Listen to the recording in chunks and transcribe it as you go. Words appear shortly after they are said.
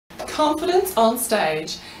Confidence on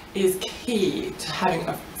stage is key to having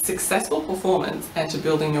a successful performance and to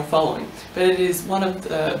building your following, but it is one of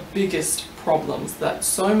the biggest problems that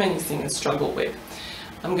so many singers struggle with.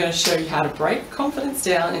 I'm going to show you how to break confidence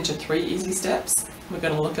down into 3 easy steps. We're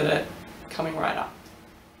going to look at it coming right up.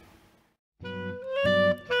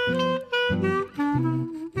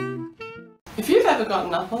 If you've ever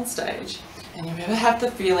gotten up on stage and you ever have the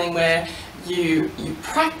feeling where you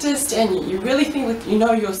practiced and you really think like you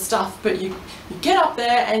know your stuff, but you get up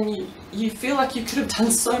there and you feel like you could have done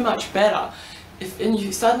so much better, and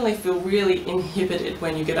you suddenly feel really inhibited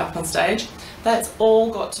when you get up on stage, that's all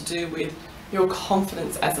got to do with your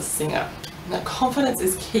confidence as a singer. Now, confidence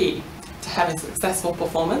is key to having a successful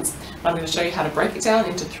performance. I'm going to show you how to break it down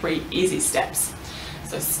into 3 easy steps.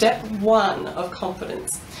 So step 1 of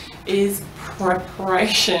confidence is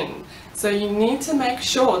preparation. So you need to make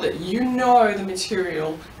sure that you know the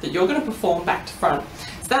material that you're going to perform back to front.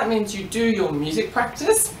 So that means you do your music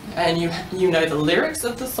practice and you know the lyrics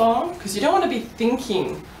of the song, because you don't want to be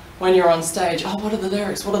thinking when you're on stage, oh, what are the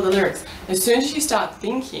lyrics, what are the lyrics? As soon as you start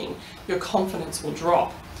thinking, your confidence will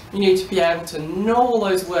drop. You need to be able to know all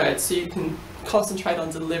those words so you can concentrate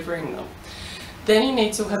on delivering them. Then you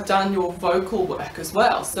need to have done your vocal work as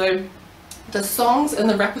well. So the songs and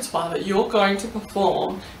the repertoire that you're going to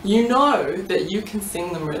perform, you know that you can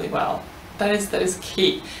sing them really well. That is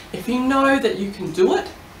key. If you know that you can do it,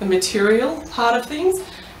 the material part of things,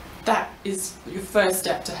 that is your first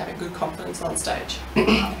step to having good confidence on stage.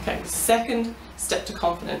 Okay, second step to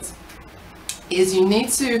confidence is you need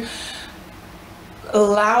to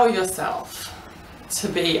allow yourself to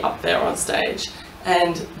be up there on stage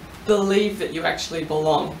and believe that you actually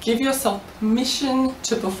belong. Give yourself permission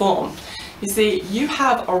to perform. You see, you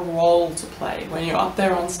have a role to play when you're up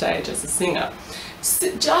there on stage as a singer.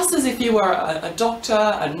 Just as if you were a doctor,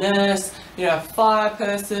 a nurse, you know, a fire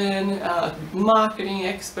person, a marketing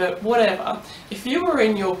expert, whatever. If you were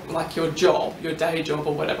in your job, your day job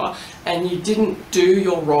or whatever, and you didn't do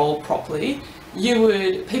your role properly,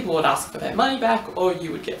 people would ask for their money back, or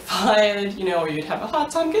you would get fired, you know, or you'd have a hard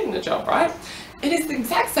time getting the job, right? It is the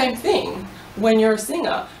exact same thing when you're a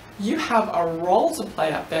singer. You have a role to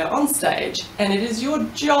play up there on stage, and it is your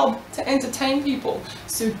job to entertain people.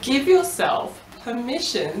 So give yourself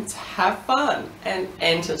permission to have fun and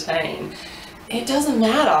entertain. It doesn't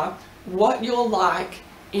matter what you're like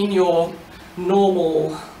in your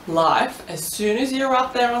normal life. As soon as you're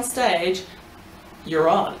up there on stage, you're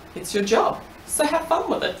on. It's your job. So have fun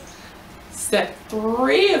with it. Step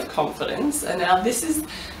 3 of confidence, and now this is,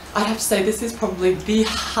 I have to say, this is probably the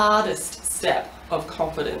hardest step of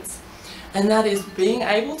confidence, and that is being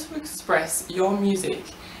able to express your music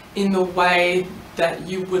in the way that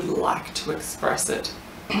you would like to express it.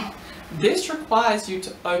 This requires you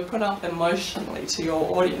to open up emotionally to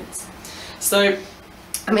your audience. So,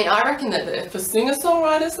 I mean, I reckon that for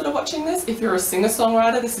singer-songwriters that are watching this, if you're a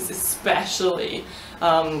singer-songwriter, this is especially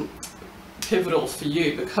pivotal for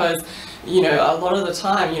you, because you know, a lot of the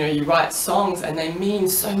time, you know, you write songs and they mean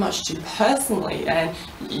so much to you personally, and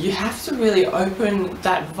you have to really open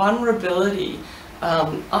that vulnerability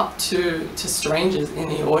up to strangers in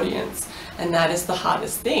the audience, and that is the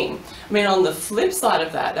hardest thing. I mean, on the flip side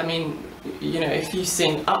of that, I mean, you know, if you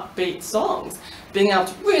sing upbeat songs, being able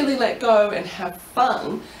to really let go and have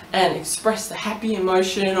fun and express the happy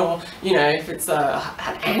emotion, or, you know, if it's an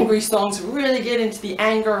angry song, to really get into the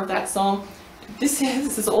anger of that song, this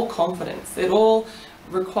is all confidence. It all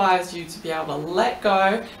requires you to be able to let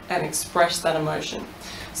go and express that emotion.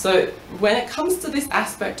 So when it comes to this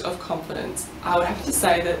aspect of confidence, I would have to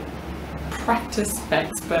say that practice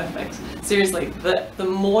makes perfect. Seriously, the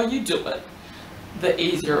more you do it, the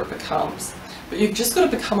easier it becomes. But you've just got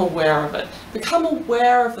to become aware of it. Become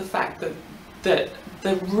aware of the fact that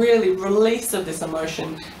the really release of this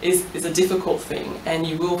emotion is a difficult thing, and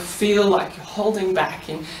you will feel like you're holding back,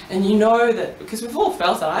 and you know that, because we've all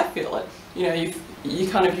felt it, I feel it, you know, you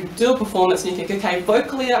do a performance and you think, okay,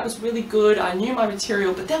 vocally that was really good, I knew my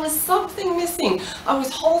material, but there was something missing, I was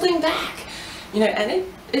holding back, you know, and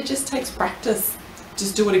it just takes practice.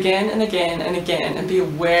 Just do it again and again and again, and be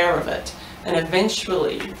aware of it, and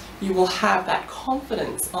eventually you will have that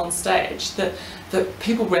confidence on stage that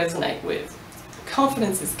people resonate with.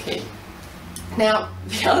 Confidence is key. Now,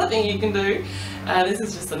 the other thing you can do, this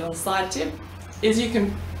is just a little side tip, is you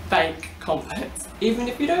can fake confidence. Even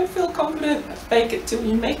if you don't feel confident, fake it till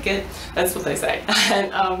you make it. That's what they say.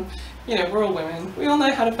 And, you know, we're all women. We all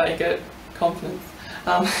know how to fake it. Confidence.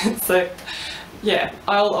 So, yeah,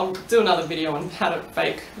 I'll do another video on how to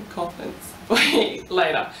fake confidence for you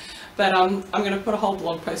later. But I'm going to put a whole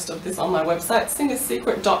blog post of this on my website,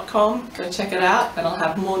 singersecret.com. Go check it out and I'll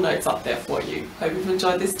have more notes up there for you. Hope you've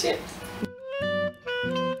enjoyed this tip.